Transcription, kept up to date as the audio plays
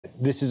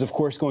this is, of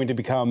course, going to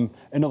become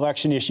an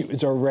election issue.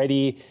 It's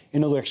already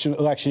an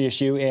election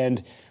issue,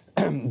 and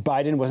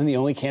Biden wasn't the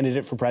only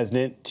candidate for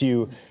president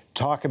to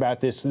talk about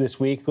this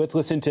week. Let's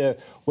listen to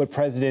what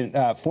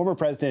former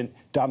President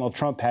Donald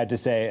Trump had to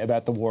say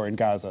about the war in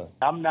Gaza.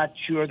 I'm not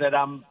sure that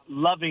I'm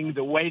loving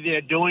the way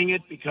they're doing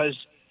it, because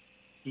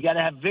you got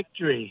to have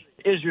victory.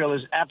 Israel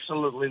is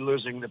absolutely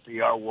losing the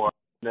PR war.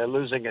 They're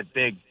losing it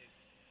big.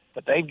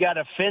 But they've got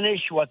to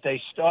finish what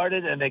they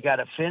started, and they got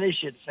to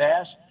finish it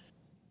fast.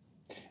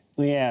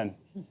 Leanne,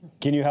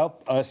 can you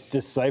help us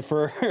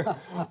decipher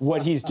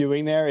what he's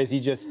doing there? Is he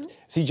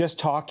just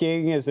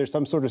talking? Is there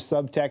some sort of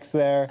subtext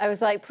there? I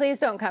was like, please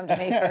don't come to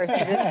me first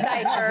to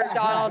decipher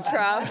Donald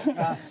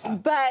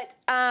Trump. But,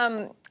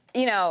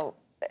 you know,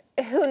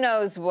 who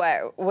knows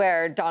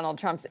where Donald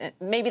Trump's,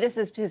 maybe this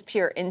is his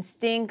pure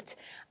instinct.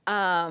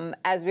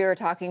 As we were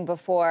talking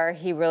before,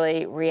 he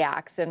really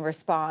reacts and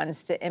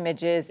responds to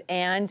images,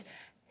 and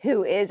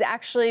who is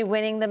actually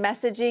winning the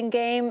messaging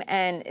game,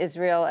 and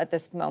Israel at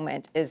this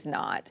moment is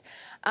not.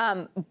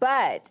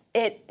 But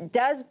it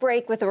does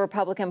break with the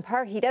Republican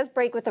Party. He does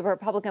break with the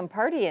Republican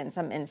Party in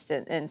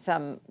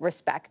some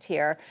respect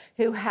here,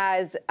 who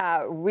has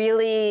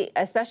really,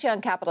 especially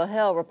on Capitol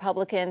Hill,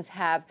 Republicans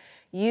have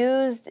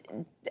used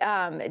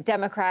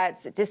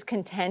Democrats'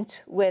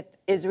 discontent with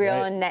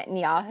Israel and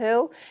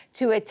Netanyahu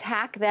to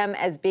attack them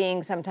as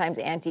being sometimes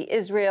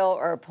anti-Israel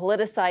or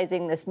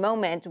politicizing this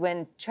moment,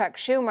 when Chuck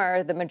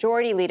Schumer, the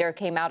majority leader,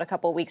 came out a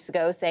couple weeks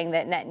ago saying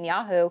that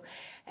Netanyahu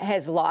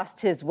has lost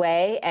his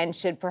way and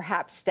should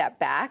perhaps step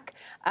back.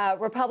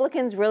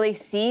 Republicans really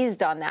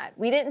seized on that.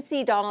 We didn't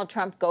see Donald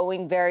Trump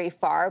going very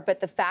far,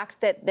 but the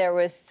fact that there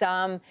was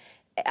some,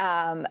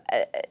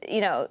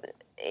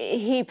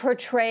 he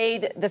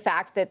portrayed the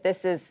fact that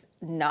this is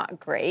not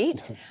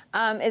great,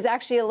 is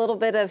actually a little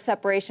bit of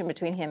separation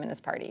between him and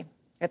his party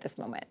at this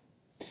moment.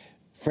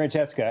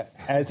 Francesca,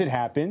 as it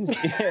happens,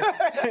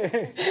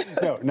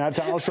 no, not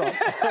Donald Trump.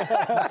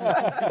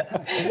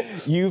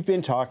 You've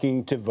been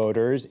talking to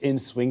voters in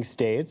swing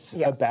states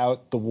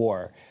about the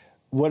war.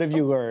 What have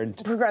you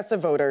learned?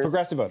 Progressive voters.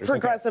 Progressive voters.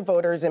 Progressive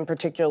voters in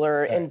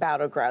particular in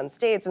battleground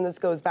states. And this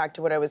goes back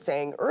to what I was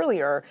saying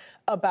earlier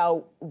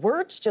about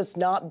words just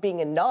not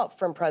being enough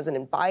from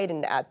President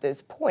Biden at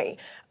this point.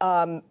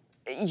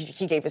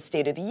 He gave a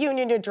State of the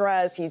Union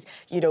address. He's,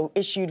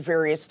 issued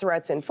various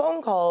threats and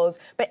phone calls.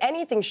 But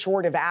anything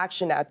short of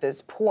action at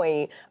this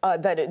point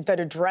that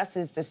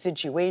addresses the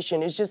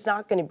situation is just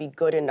not going to be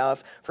good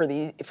enough for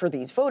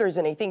these voters.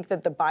 And I think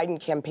that the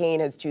Biden campaign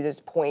has, to this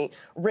point,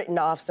 written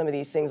off some of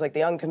these things, like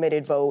the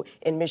uncommitted vote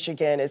in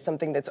Michigan, as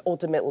something that's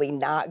ultimately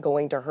not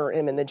going to hurt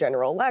him in the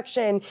general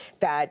election.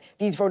 That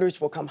these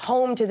voters will come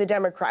home to the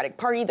Democratic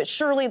Party. That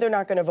surely they're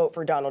not going to vote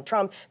for Donald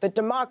Trump. That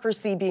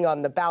democracy being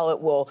on the ballot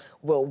will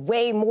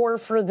weigh more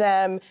for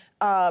them.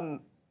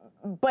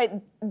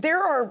 But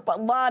there are a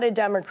lot of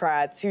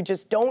Democrats who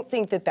just don't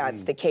think that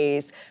that's the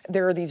case.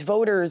 There are these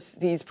voters,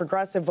 these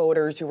progressive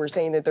voters, who were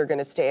saying that they're going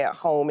to stay at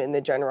home in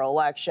the general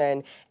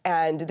election.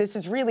 And this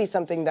is really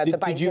something that the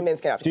Biden campaign is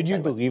going to have to Did you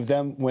believe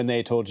them when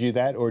they told you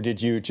that? Or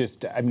did you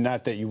just,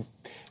 not that you,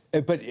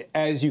 but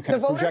as you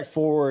kind of project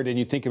forward and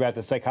you think about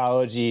the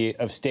psychology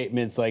of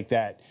statements like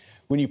that,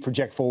 when you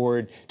project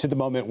forward to the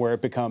moment where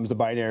it becomes a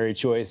binary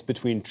choice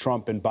between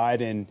Trump and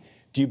Biden,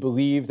 do you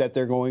believe that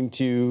they're going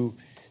to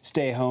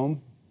stay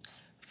home?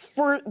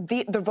 For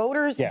the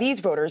voters, these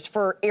voters,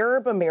 for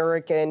Arab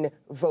American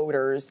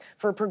voters,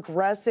 for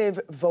progressive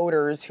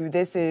voters who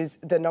this is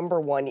the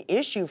 #1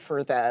 issue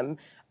for them,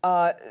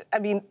 I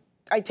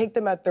take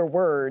them at their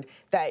word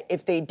that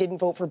if they didn't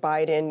vote for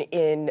Biden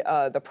in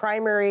the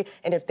primary,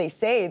 and if they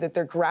say that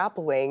they're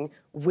grappling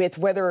with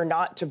whether or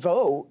not to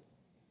vote,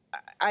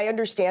 I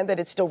understand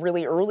that it's still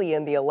really early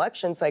in the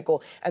election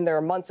cycle, and there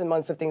are months and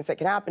months of things that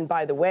can happen.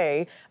 By the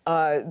way,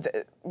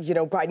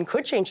 Biden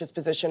could change his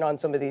position on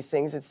some of these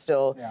things. It's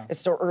still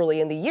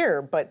early in the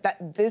year, but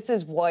this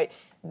is what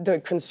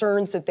the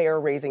concerns that they are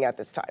raising at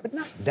this time. But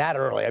not that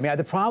early.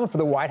 The problem for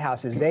the White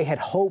House is they had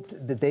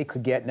hoped that they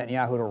could get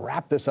Netanyahu to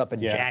wrap this up in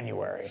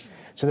January.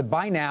 So that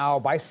by now,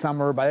 by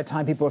summer, by the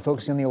time people are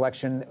focusing on the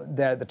election,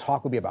 the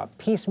talk would be about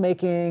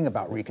peacemaking,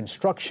 about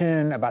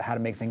reconstruction, about how to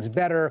make things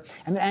better.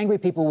 And the angry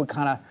people would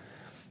kind of,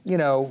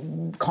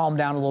 calm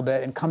down a little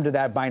bit and come to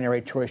that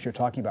binary choice you're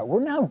talking about.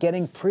 We're now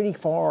getting pretty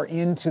far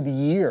into the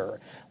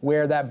year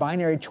where that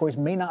binary choice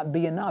may not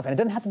be enough. And it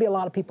doesn't have to be a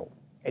lot of people.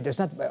 It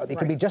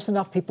could be just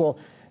enough people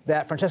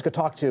that Francesca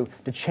talked to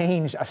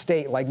change a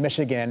state like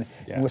Michigan,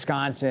 and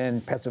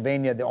Wisconsin,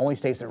 Pennsylvania, the only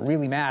states that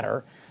really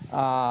matter.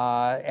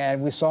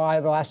 And we saw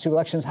in the last 2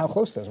 elections how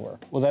close those were.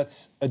 Well,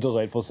 that's a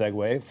delightful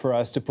segue for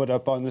us to put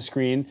up on the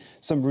screen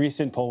some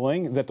recent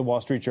polling that the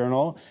Wall Street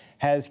Journal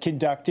has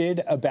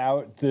conducted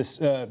about this,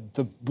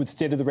 the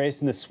state of the race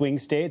in the swing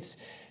states.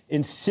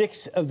 In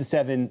 6 of the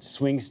 7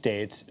 swing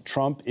states,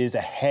 Trump is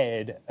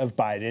ahead of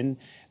Biden.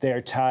 They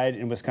are tied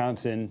in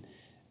Wisconsin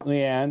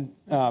Leanne,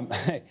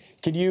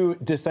 can you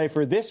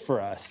decipher this for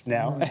us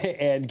now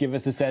and give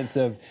us a sense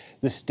of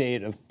the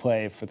state of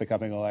play for the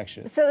coming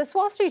election? So this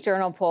Wall Street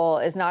Journal poll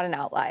is not an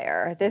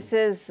outlier. This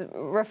is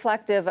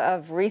reflective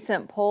of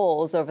recent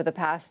polls over the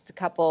past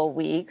couple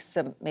weeks,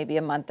 maybe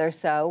a month or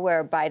so,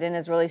 where Biden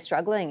is really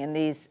struggling in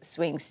these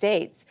swing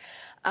states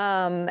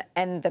and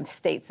the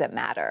states that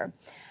matter.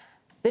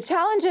 The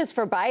challenges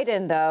for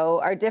Biden, though,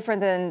 are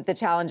different than the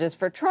challenges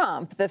for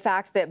Trump. The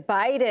fact that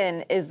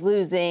Biden is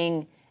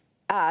losing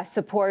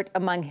support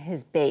among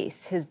his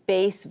base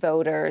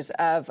voters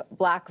of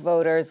Black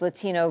voters,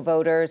 Latino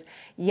voters,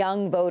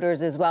 young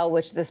voters as well,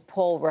 which this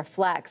poll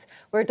reflects,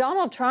 where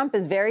Donald Trump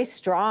is very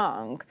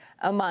strong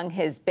among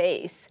his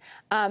base.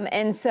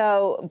 And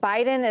so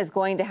Biden is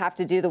going to have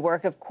to do the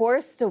work, of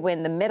course, to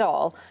win the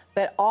middle,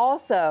 but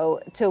also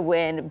to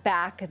win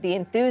back the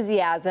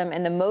enthusiasm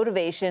and the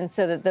motivation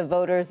so that the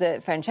voters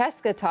that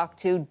Francesca talked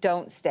to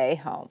don't stay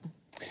home.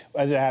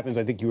 As it happens,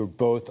 I think you were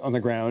both on the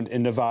ground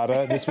in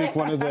Nevada this week,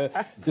 one of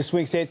the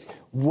swing states.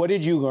 What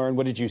did you learn?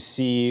 What did you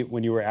see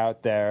when you were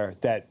out there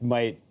that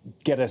might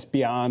get us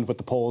beyond what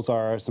the polls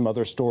are, some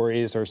other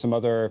stories or some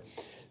other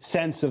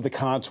sense of the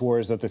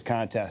contours of this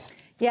contest?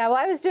 Yeah, well,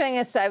 I was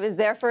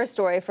there for a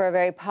story, for a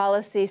very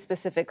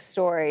policy-specific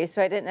story,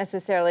 so I didn't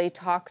necessarily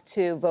talk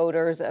to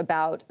voters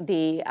about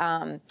the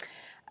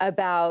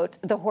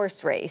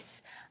horse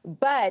race.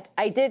 But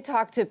I did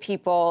talk to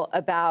people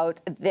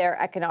about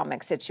their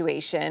economic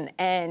situation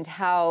and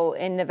how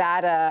in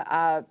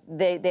Nevada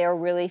they are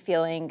really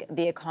feeling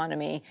the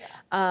economy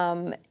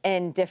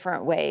in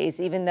different ways.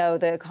 Even though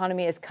the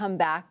economy has come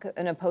back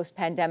in a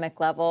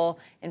post-pandemic level,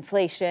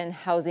 inflation,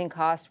 housing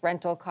costs,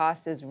 rental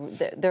costs,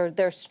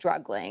 they're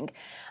struggling.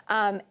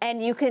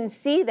 And you can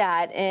see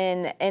that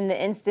in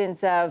the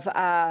instance of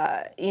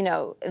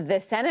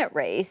the Senate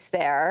race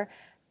there.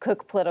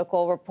 Cook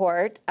Political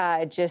Report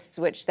just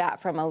switched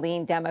that from a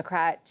lean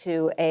Democrat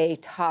to a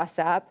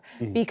toss-up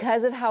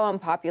because of how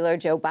unpopular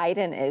Joe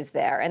Biden is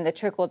there and the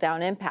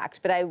trickle-down impact.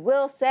 But I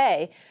will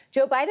say,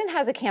 Joe Biden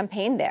has a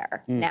campaign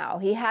there now.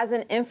 He has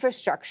an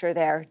infrastructure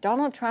there.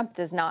 Donald Trump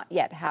does not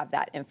yet have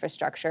that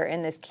infrastructure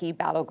in this key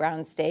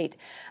battleground state.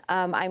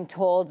 I'm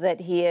told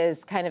that he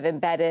is kind of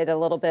embedded a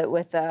little bit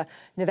with the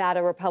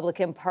Nevada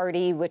Republican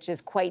Party, which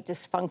is quite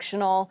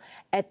dysfunctional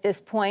at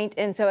this point.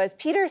 And so as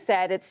Peter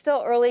said, it's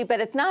still early, but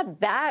it's not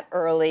that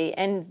early.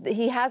 And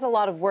he has a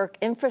lot of work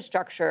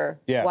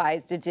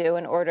infrastructure-wise to do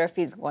in order if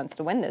he wants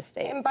to win this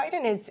state. And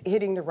Biden is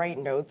hitting the right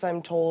notes,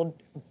 I'm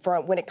told,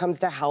 when it comes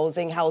to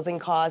housing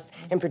costs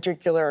in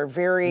particular are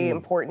very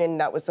important, and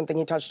that was something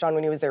he touched on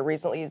when he was there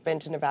recently. He's been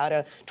to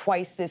Nevada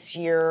twice this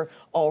year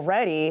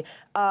already.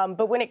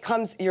 But when it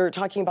comes, you're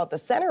talking about the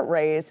Senate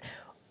race,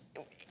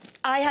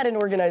 I had an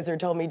organizer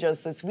tell me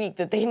just this week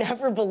that they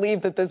never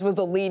believed that this was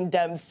a lean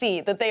Dem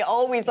seat, that they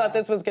always thought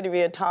this was going to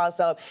be a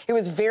toss-up. It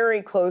was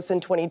very close in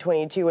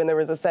 2022 when there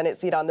was a Senate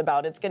seat on the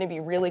ballot. It's going to be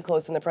really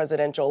close in the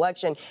presidential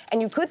election.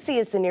 And you could see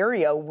a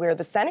scenario where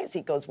the Senate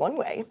seat goes one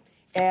way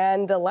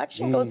and the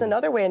election goes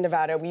another way in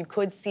Nevada. We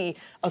could see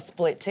a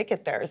split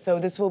ticket there. So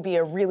this will be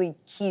a really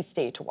key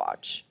state to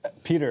watch.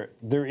 Peter,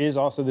 there is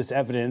also this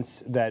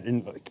evidence that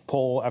in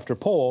poll after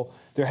poll,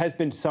 there has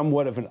been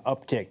somewhat of an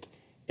uptick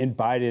in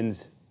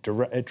Biden's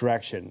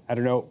direction. I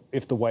don't know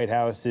if the White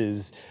House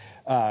is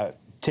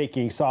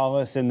taking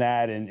solace in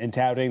that and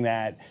touting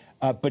that,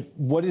 but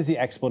what is the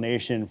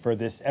explanation for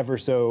this ever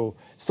so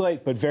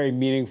slight but very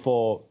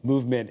meaningful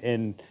movement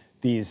in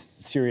these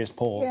serious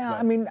polls? Yeah,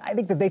 I mean, I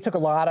think that they took a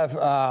lot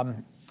of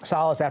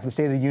solace after the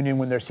State of the Union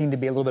when there seemed to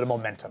be a little bit of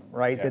momentum,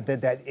 right? Yeah.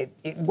 That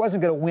it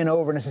wasn't going to win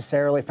over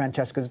necessarily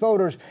Francesca's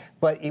voters,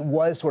 but it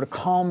was sort of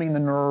calming the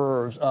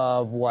nerves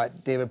of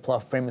what David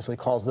Plouffe famously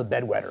calls the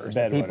bedwetters,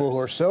 the people who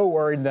are so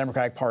worried in the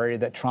Democratic Party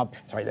that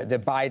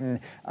that Biden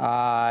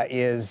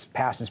is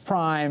past his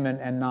prime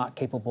and not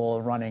capable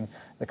of running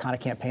the kind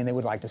of campaign they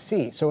would like to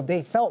see. So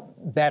they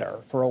felt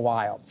better for a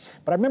while.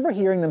 But I remember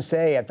hearing them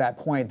say at that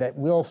point that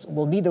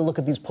we'll need to look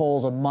at these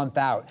polls a month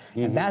out,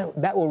 and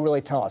that will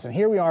really tell us. And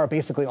here we are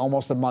basically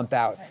almost a month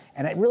out,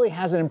 and it really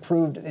hasn't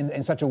improved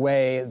in such a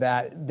way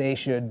that they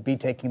should be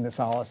taking the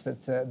solace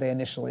that they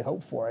initially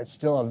hoped for. It's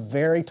still a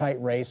very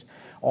tight race.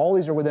 All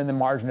these are within the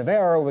margin of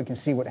error. We can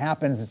see what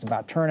happens. It's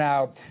about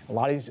turnout. A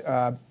lot of these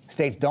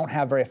states don't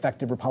have very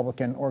effective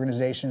Republican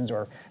organizations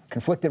or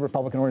conflicted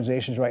Republican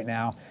organizations right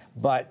now,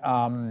 but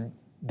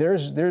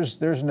there's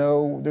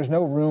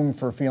no room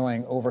for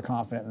feeling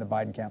overconfident in the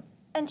Biden camp.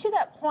 And to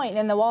that point,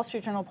 in the Wall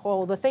Street Journal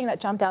poll, the thing that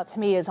jumped out to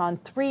me is on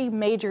three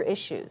major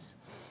issues: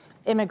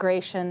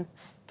 immigration,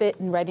 fit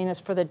and readiness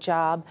for the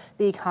job,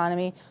 the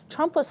economy.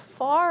 Trump was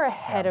far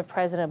ahead of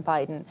President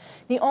Biden.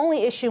 The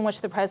only issue in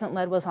which the president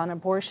led was on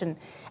abortion.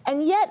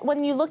 And yet,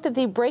 when you looked at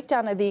the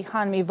breakdown of the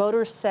economy,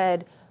 voters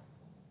said,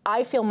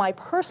 I feel my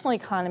personal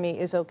economy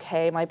is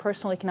okay, my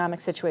personal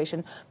economic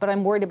situation, but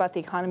I'm worried about the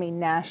economy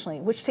nationally,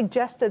 which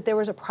suggests that there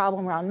was a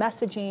problem around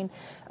messaging,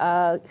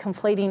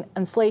 conflating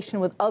inflation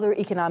with other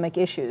economic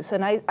issues.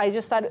 And I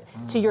just thought,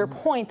 to your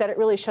point, that it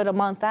really showed a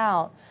month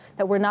out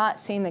that we're not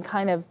seeing the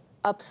kind of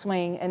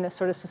upswing in a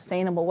sort of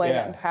sustainable way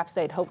that perhaps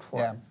they'd hoped for.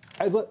 Yeah.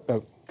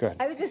 Oh, go ahead.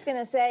 I was just going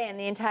to say, and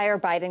the entire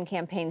Biden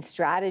campaign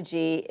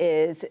strategy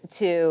is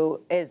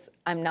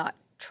I'm not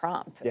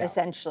Trump,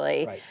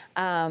 essentially.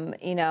 Right.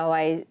 You know,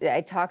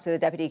 I talked to the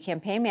deputy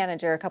campaign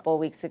manager a couple of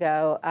weeks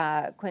ago,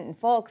 Quentin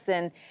Fulks,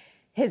 and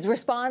his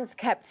response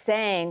kept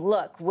saying,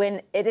 look,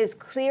 when it is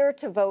clear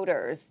to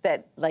voters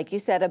that, like you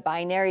said, a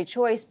binary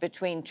choice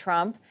between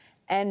Trump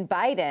and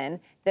Biden,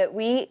 that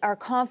we are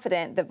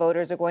confident the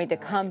voters are going to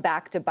come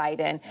back to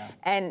Biden.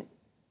 And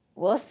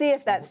we'll see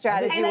if that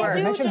strategy works. I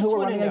do mention who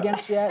we're running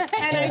against yet?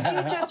 And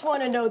I do just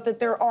want to note that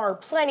there are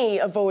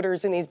plenty of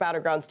voters in these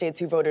battleground states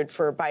who voted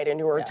for Biden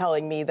who are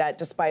telling me that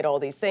despite all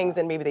these things,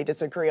 and maybe they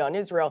disagree on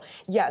Israel,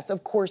 yes,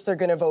 of course they're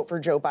going to vote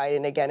for Joe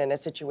Biden again in a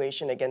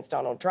situation against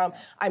Donald Trump.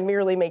 I'm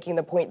merely making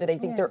the point that I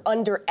think they're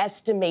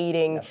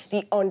underestimating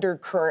the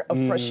undercurrent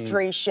of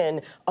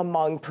frustration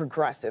among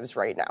progressives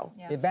right now.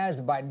 The advantage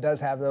that Biden does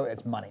have, though,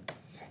 it's money.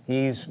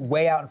 He's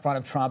way out in front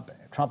of Trump.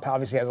 Trump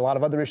obviously has a lot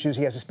of other issues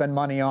he has to spend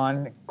money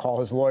on. Call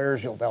his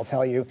lawyers, they'll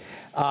tell you.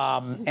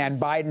 And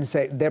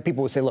Biden their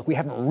people would say, look, we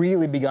haven't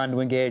really begun to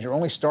engage. We're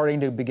only starting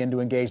to begin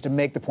to engage to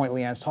make the point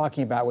Leanne's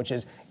talking about, which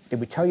is, did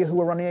we tell you who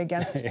we're running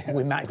against?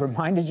 We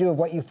reminded you of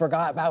what you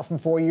forgot about from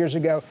 4 years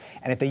ago.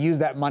 And if they use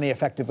that money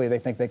effectively, they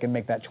think they can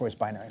make that choice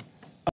binary.